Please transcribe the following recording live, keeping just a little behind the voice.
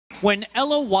When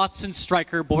Ella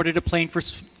Watson-Stryker boarded a plane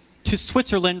to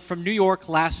Switzerland from New York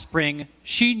last spring,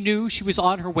 she knew she was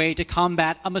on her way to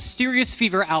combat a mysterious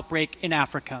fever outbreak in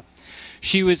Africa.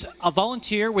 She was a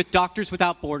volunteer with Doctors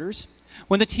Without Borders.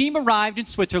 When the team arrived in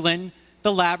Switzerland,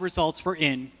 the lab results were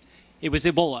in. It was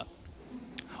Ebola.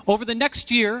 Over the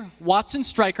next year,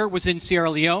 Watson-Stryker was in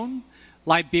Sierra Leone,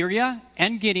 Liberia,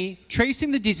 and Guinea, tracing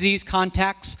the disease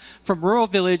contacts from rural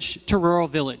village to rural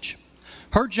village.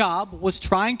 Her job was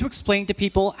trying to explain to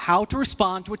people how to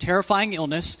respond to a terrifying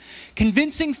illness,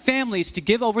 convincing families to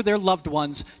give over their loved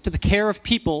ones to the care of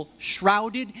people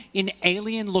shrouded in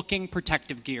alien-looking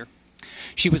protective gear.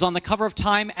 She was on the cover of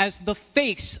Time as the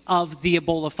face of the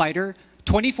Ebola fighter,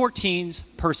 2014's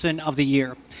Person of the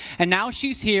Year. And now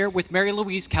she's here with Mary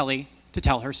Louise Kelly to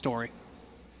tell her story.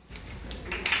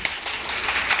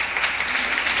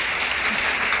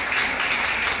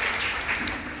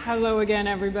 Hello again,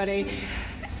 everybody.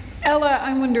 Ella,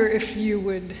 I wonder if you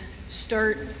would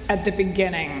start at the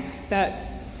beginning.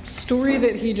 That story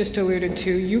that he just alluded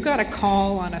to, you got a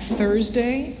call on a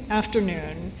Thursday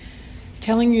afternoon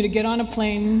telling you to get on a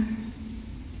plane.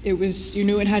 You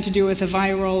knew it had to do with a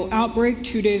viral outbreak.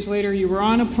 2 days later, you were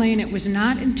on a plane. It was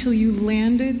not until you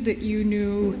landed that you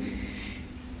knew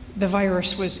the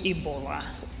virus was Ebola.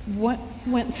 What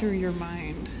went through your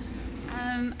mind?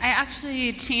 I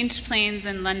actually changed planes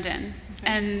in London.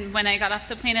 And when I got off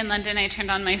the plane in London, I turned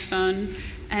on my phone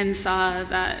and saw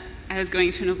that I was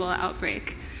going to an Ebola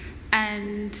outbreak.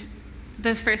 And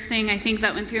the first thing I think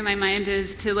that went through my mind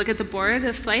is to look at the board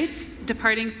of flights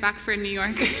departing back for New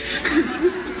York.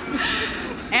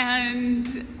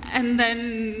 and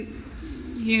then,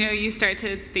 you start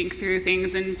to think through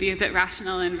things and be a bit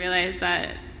rational and realize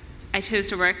that I chose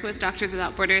to work with Doctors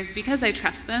Without Borders because I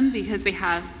trust them, because they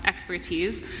have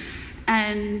expertise,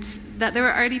 and that there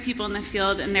were already people in the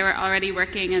field and they were already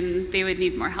working and they would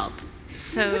need more help.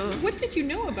 So what did you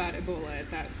know about Ebola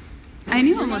at that? I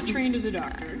knew You're almost. not trained as a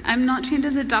doctor. I'm not trained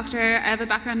as a doctor. I have a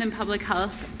background in public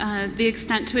health. The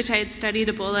extent to which I had studied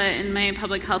Ebola in my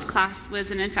public health class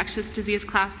was an infectious disease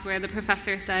class where the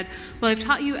professor said, well, I've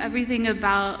taught you everything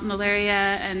about malaria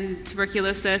and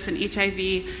tuberculosis and HIV.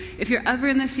 If you're ever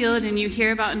in the field and you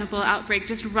hear about an Ebola outbreak,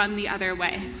 just run the other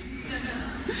way.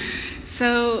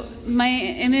 So my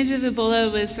image of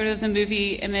Ebola was sort of the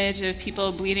movie image of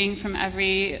people bleeding from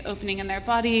every opening in their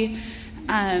body.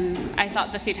 I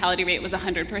thought the fatality rate was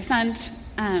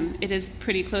 100%. It is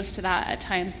pretty close to that at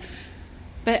times.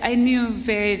 But I knew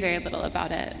very, very little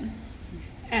about it.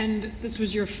 And this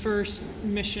was your first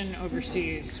mission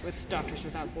overseas with Doctors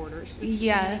Without Borders.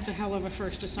 Yes. It's a hell of a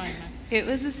first assignment. It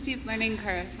was a steep learning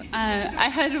curve. I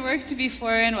had worked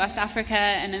before in West Africa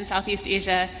and in Southeast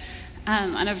Asia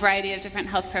on a variety of different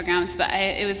health programs, but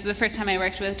it was the first time I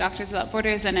worked with Doctors Without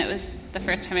Borders, and it was the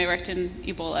first time I worked in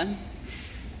Ebola.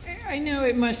 I know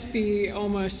it must be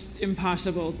almost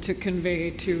impossible to convey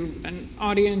to an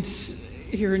audience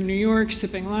here in New York,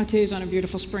 sipping lattes on a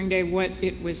beautiful spring day, what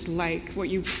it was like, what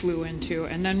you flew into,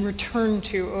 and then returned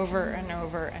to over and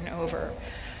over and over.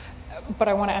 But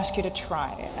I want to ask you to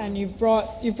try. And you've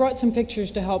brought some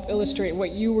pictures to help illustrate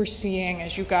what you were seeing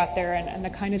as you got there and the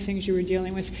kind of things you were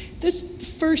dealing with.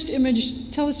 This first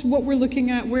image, tell us what we're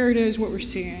looking at, where it is, what we're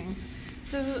seeing.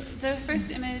 So the first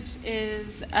image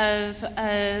is of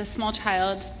a small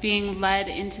child being led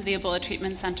into the Ebola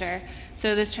treatment center.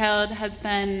 So this child has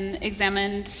been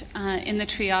examined in the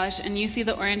triage, and you see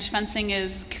the orange fencing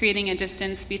is creating a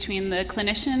distance between the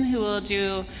clinician who will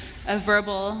do a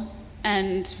verbal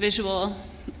and visual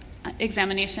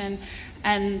examination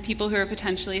and people who are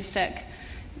potentially sick.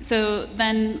 So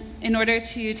then, in order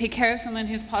to take care of someone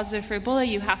who's positive for Ebola,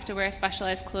 you have to wear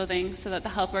specialized clothing so that the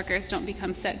health workers don't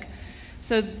become sick.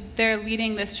 So they're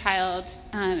leading this child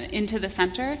into the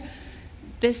center.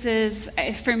 This is,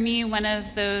 for me, one of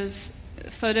those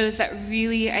photos that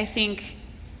really, I think,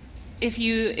 if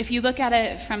you look at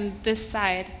it from this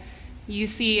side, you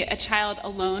see a child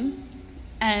alone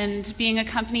and being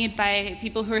accompanied by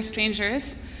people who are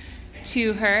strangers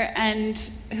to her and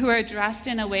who are dressed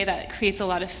in a way that creates a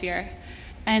lot of fear.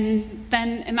 And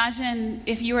then imagine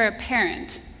if you were a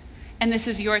parent and this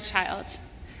is your child.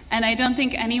 And I don't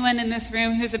think anyone in this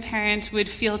room who's a parent would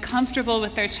feel comfortable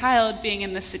with their child being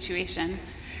in this situation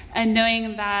and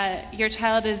knowing that your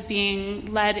child is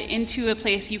being led into a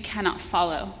place you cannot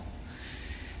follow.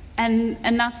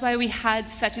 And that's why we had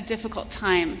such a difficult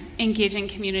time engaging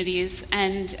communities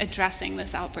and addressing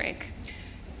this outbreak.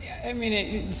 I mean,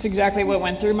 it's exactly what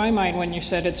went through my mind when you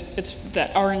said it's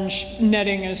that orange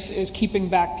netting is keeping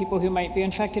back people who might be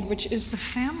infected, which is the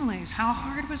families. How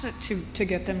hard was it to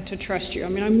get them to trust you? I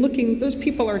mean, I'm looking, those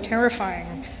people are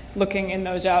terrifying looking in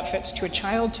those outfits to a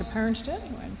child, to parents, to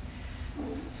anyone.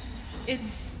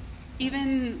 It's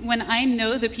even when I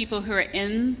know the people who are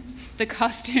in the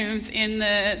costumes, in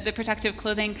the protective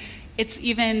clothing, it's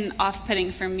even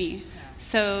off-putting for me.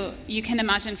 So you can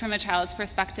imagine from a child's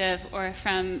perspective or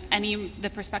from the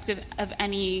perspective of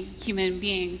any human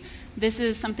being, this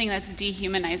is something that's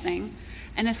dehumanizing.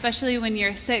 And especially when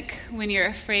you're sick, when you're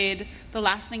afraid, the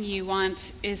last thing you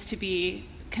want is to be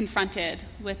confronted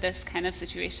with this kind of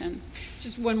situation.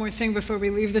 Just one more thing before we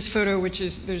leave this photo, which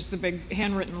is there's the big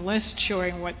handwritten list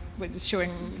showing what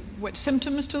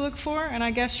symptoms to look for, and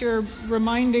I guess you're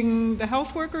reminding the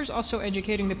health workers, also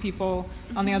educating the people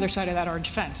on the other side of that orange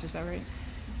fence. Is that right?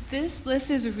 This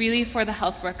list is really for the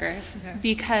health workers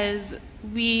because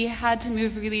we had to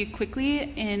move really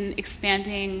quickly in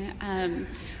expanding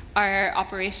our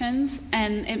operations,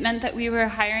 and it meant that we were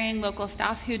hiring local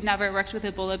staff who'd never worked with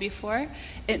Ebola before.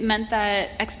 It meant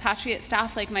that expatriate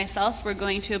staff like myself were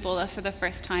going to Ebola for the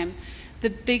first time. The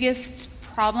biggest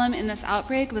problem in this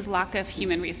outbreak was lack of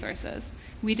human resources.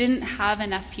 We didn't have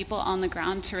enough people on the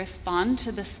ground to respond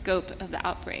to the scope of the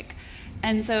outbreak.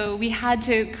 And so we had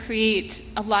to create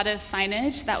a lot of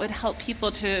signage that would help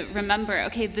people to remember,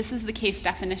 okay, this is the case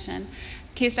definition.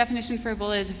 Case definition for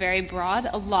Ebola is very broad.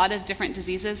 A lot of different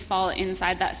diseases fall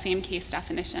inside that same case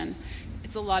definition.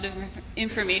 It's a lot of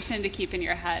information to keep in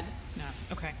your head. No.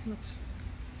 Okay. Let's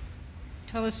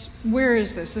tell us, where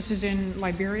is this? This is in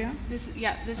Liberia? This is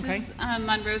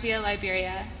Monrovia,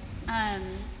 Liberia. I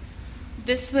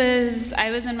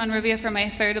was in Monrovia for my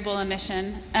third Ebola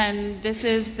mission, and this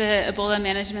is the Ebola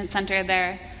Management Center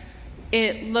there.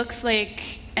 It looks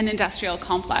like an industrial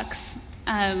complex.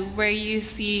 Where you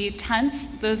see tents,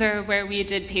 those are where we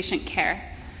did patient care.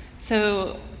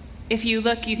 So if you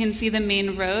look, you can see the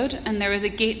main road, and there was a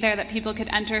gate there that people could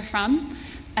enter from,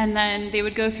 and then they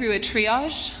would go through a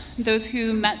triage. Those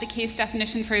who met the case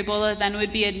definition for Ebola then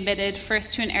would be admitted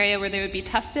first to an area where they would be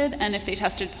tested, and if they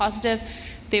tested positive,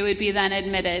 they would be then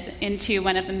admitted into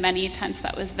one of the many tents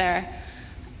that was there.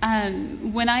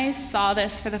 When I saw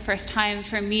this for the first time,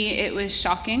 for me, it was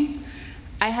shocking.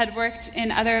 I had worked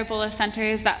in other Ebola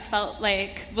centers that felt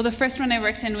like, well, the first one I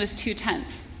worked in was 2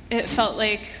 tents. It felt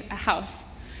like a house.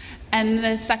 And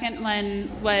the second one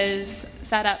was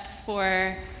set up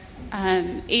for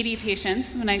 80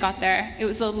 patients when I got there. It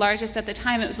was the largest at the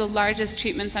time. It was the largest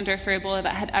treatment center for Ebola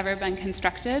that had ever been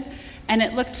constructed. And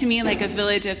it looked to me like a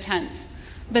village of tents.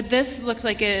 But this looked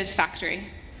like a factory.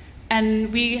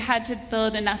 And we had to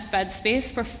build enough bed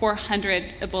space for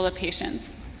 400 Ebola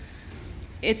patients.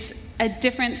 It's a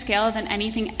different scale than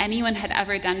anything anyone had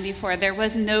ever done before. There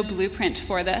was no blueprint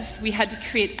for this. We had to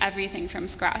create everything from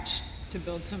scratch. To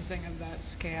build something of that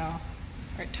scale.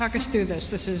 All right, talk us through this.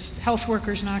 This is health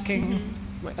workers knocking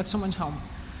at someone's home.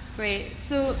 Right.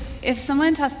 So if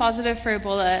someone tests positive for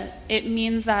Ebola, it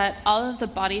means that all of the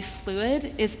body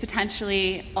fluid is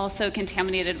potentially also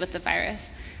contaminated with the virus.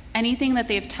 Anything that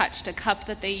they've touched, a cup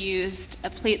that they used, a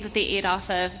plate that they ate off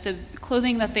of, the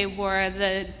clothing that they wore,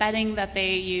 the bedding that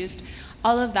they used,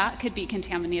 all of that could be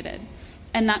contaminated.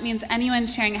 And that means anyone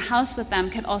sharing a house with them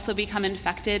could also become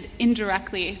infected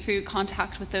indirectly through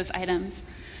contact with those items.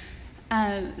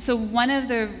 So one of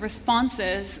the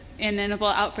responses in an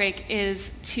Ebola outbreak is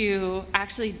to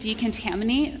actually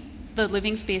decontaminate the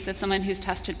living space of someone who's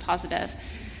tested positive.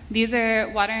 These are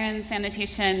water and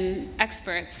sanitation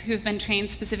experts who've been trained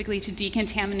specifically to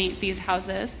decontaminate these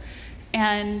houses.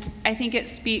 And I think it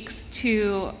speaks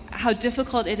to how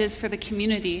difficult it is for the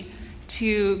community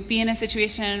to be in a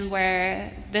situation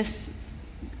where this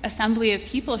assembly of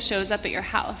people shows up at your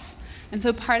house. And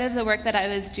so part of the work that I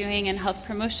was doing in health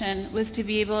promotion was to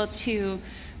be able to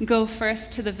go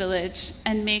first to the village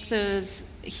and make those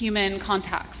human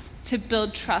contacts, to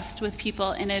build trust with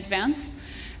people in advance,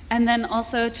 and then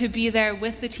also to be there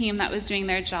with the team that was doing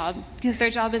their job, because their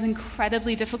job is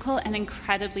incredibly difficult and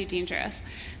incredibly dangerous.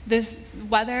 This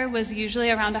weather was usually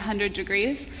around 100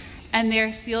 degrees, and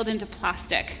they're sealed into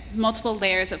plastic, multiple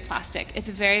layers of plastic. It's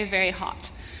very, very hot.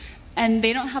 And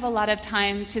they don't have a lot of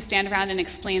time to stand around and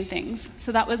explain things.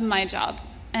 So that was my job.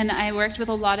 And I worked with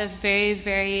a lot of very,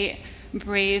 very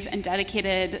brave and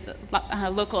dedicated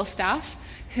local staff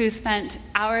who spent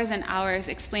hours and hours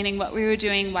explaining what we were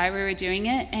doing, why we were doing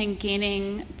it, and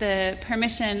gaining the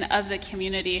permission of the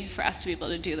community for us to be able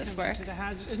to do this work.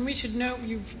 And we should note,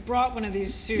 you've brought one of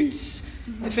these suits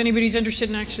If anybody's interested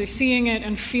in actually seeing it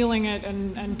and feeling it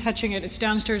and touching it, it's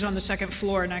downstairs on the second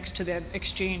floor next to the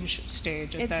exchange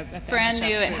stage. At It's the brand NSF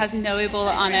new. It booth. has no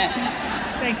Ebola on it.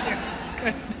 Thank you.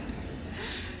 Good.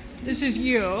 This is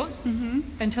you.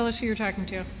 And tell us who you're talking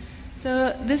to.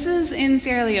 So this is in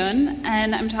Sierra Leone,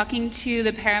 and I'm talking to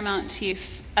the paramount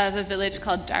chief of a village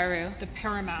called Daru. The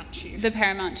paramount chief. The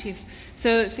paramount chief.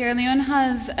 So Sierra Leone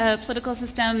has a political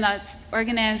system that's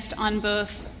organized on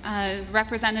both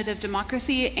representative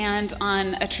democracy and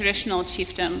on a traditional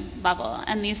chiefdom level,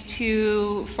 and these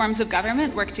two forms of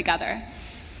government work together.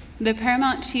 The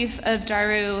paramount chief of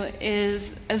Daru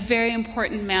is a very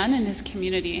important man in his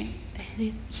community.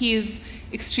 He's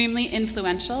extremely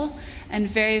influential and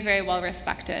very, very well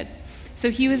respected.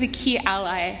 So he was a key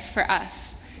ally for us.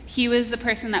 He was the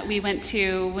person that we went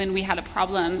to when we had a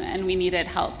problem and we needed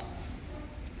help.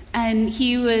 And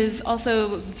he was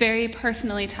also very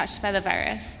personally touched by the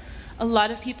virus. A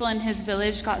lot of people in his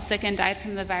village got sick and died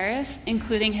from the virus,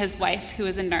 including his wife, who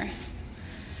was a nurse.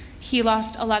 He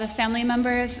lost a lot of family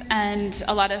members and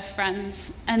a lot of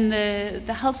friends. And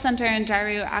the health center in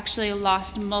Daru actually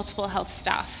lost multiple health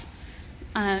staff,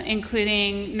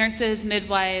 including nurses,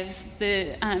 midwives,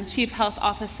 the chief health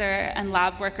officer, and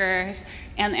lab workers,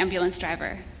 and the ambulance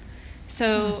driver.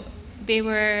 So they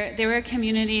were a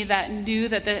community that knew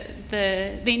that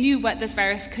they knew what this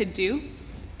virus could do,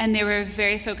 and they were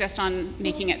very focused on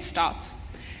making it stop.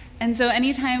 And so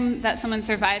anytime that someone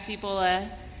survived Ebola,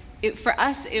 for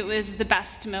us, it was the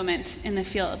best moment in the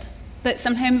field. But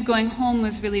sometimes going home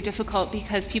was really difficult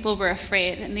because people were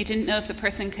afraid, and they didn't know if the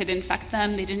person could infect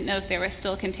them. They didn't know if they were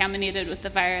still contaminated with the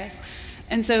virus.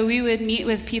 And so we would meet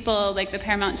with people like the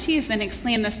paramount chief and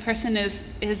explain, this person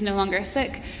is no longer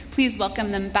sick. Please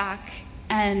welcome them back,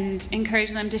 and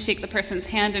encourage them to shake the person's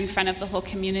hand in front of the whole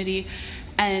community,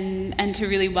 and to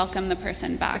really welcome the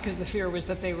person back. Because the fear was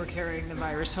that they were carrying the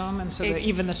virus home, and so that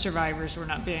even the survivors were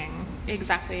not being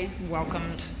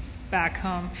welcomed back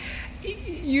home.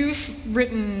 You've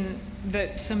written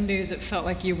that some days it felt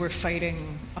like you were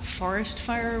fighting a forest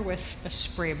fire with a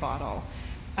spray bottle.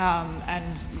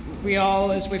 And we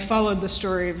all, as we followed the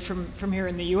story from here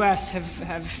in the US,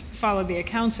 have followed the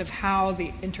accounts of how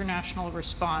the international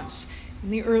response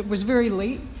was very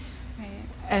late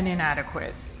and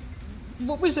inadequate.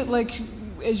 What was it like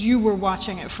as you were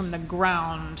watching it from the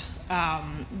ground,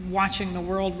 watching the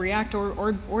world react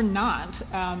or not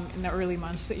in the early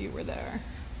months that you were there?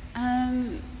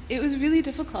 It was really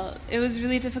difficult. It was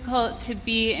really difficult to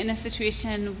be in a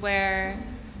situation where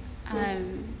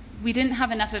we didn't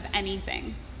have enough of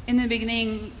anything. In the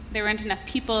beginning, there weren't enough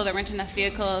people, there weren't enough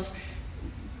vehicles.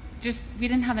 We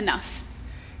didn't have enough.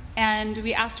 And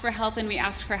we asked for help and we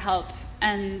asked for help,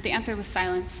 and the answer was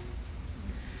silence.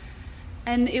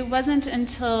 And it wasn't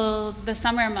until the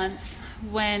summer months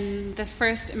when the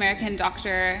first American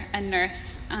doctor and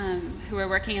nurse who were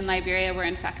working in Liberia were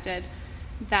infected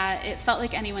that it felt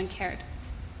like anyone cared.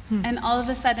 And all of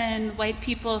a sudden, white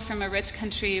people from a rich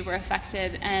country were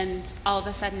affected, and all of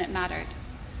a sudden it mattered.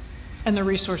 And the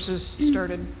resources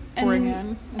started pouring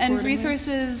in? And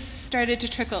resources started to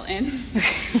trickle in.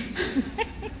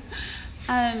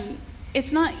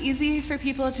 It's not easy for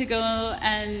people to go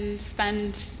and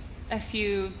spend a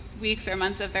few weeks or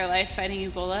months of their life fighting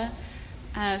Ebola.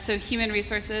 So human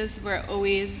resources were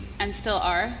always, and still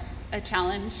are, a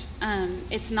challenge.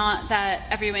 It's not that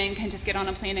everyone can just get on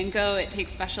a plane and go. It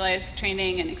takes specialized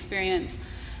training and experience.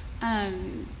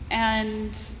 And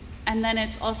then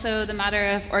it's also the matter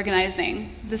of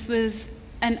organizing. This was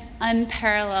an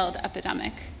unparalleled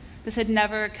epidemic. This had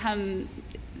never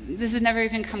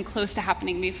even come close to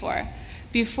happening before.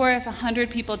 Before, if 100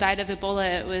 people died of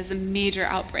Ebola, it was a major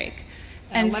outbreak.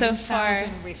 And so far,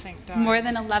 we think, died. More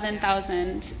than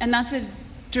 11,000. And that's a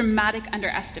dramatic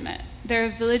underestimate. There are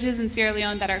villages in Sierra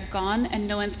Leone that are gone, and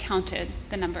no one's counted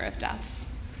the number of deaths.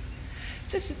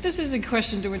 This is a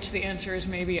question to which the answer is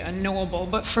maybe unknowable,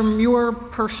 but from your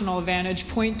personal vantage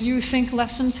point, do you think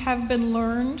lessons have been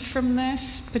learned from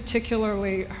this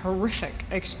particularly horrific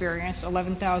experience,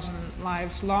 11,000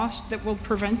 lives lost, that will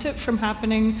prevent it from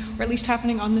happening, or at least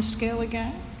happening on this scale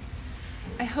again?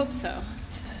 I hope so.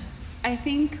 I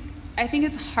think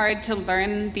it's hard to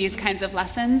learn these kinds of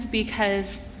lessons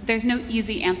because there's no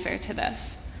easy answer to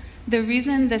this. The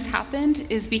reason this happened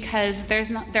is because there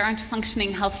aren't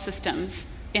functioning health systems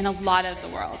in a lot of the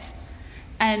world.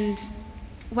 And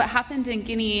what happened in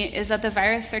Guinea is that the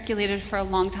virus circulated for a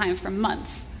long time, for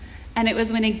months. And it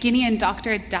was when a Guinean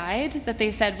doctor died that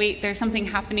they said, wait, there's something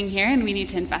happening here and we need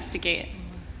to investigate.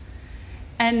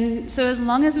 And so as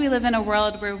long as we live in a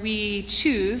world where we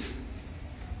choose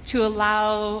to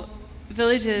allow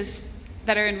villages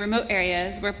that are in remote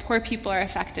areas where poor people are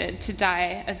affected to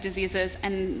die of diseases,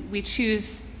 and we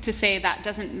choose to say that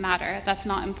doesn't matter, that's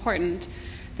not important,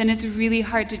 then it's really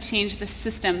hard to change the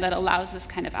system that allows this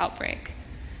kind of outbreak.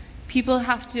 People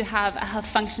have to have a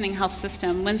functioning health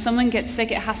system. When someone gets sick,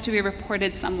 it has to be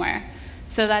reported somewhere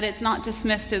so that it's not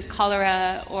dismissed as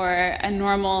cholera or a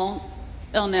normal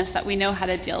illness that we know how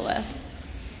to deal with.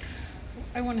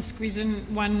 I want to squeeze in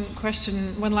one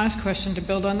last question to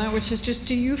build on that, which is just,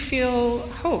 do you feel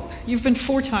hope? You've been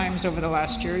 4 times over the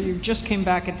last year. You just came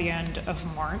back at the end of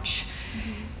March.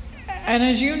 And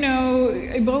as you know,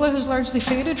 Ebola has largely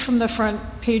faded from the front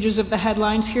pages of the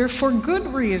headlines here for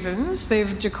good reasons.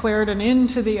 They've declared an end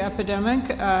to the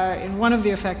epidemic in one of the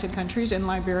affected countries, in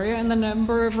Liberia, and the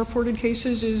number of reported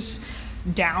cases is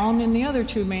down in the other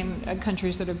 2 main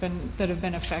countries that have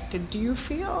been affected. Do you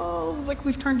feel like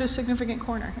we've turned a significant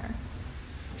corner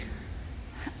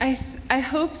here? I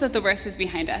hope that the worst is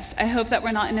behind us. I hope that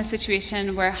we're not in a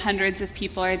situation where hundreds of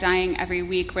people are dying every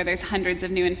week, where there's hundreds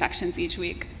of new infections each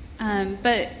week.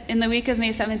 But in the week of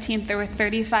May 17th, there were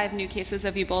 35 new cases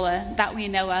of Ebola that we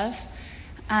know of.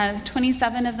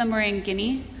 27 of them were in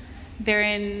Guinea. They're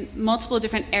in multiple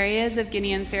different areas of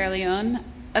Guinea and Sierra Leone.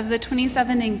 Of the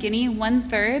 27 in Guinea,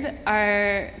 1/3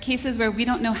 are cases where we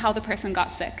don't know how the person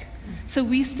got sick. So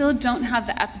we still don't have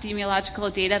the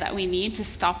epidemiological data that we need to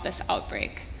stop this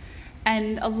outbreak.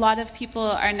 And a lot of people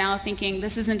are now thinking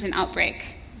this isn't an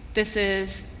outbreak. This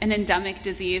is an endemic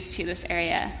disease to this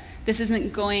area. This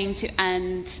isn't going to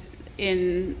end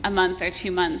in a month or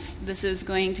 2 months. This is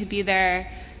going to be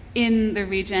there in the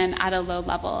region at a low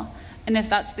level. And if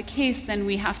that's the case, then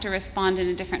we have to respond in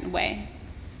a different way.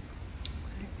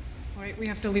 All right, we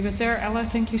have to leave it there. Ella,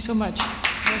 thank you so much.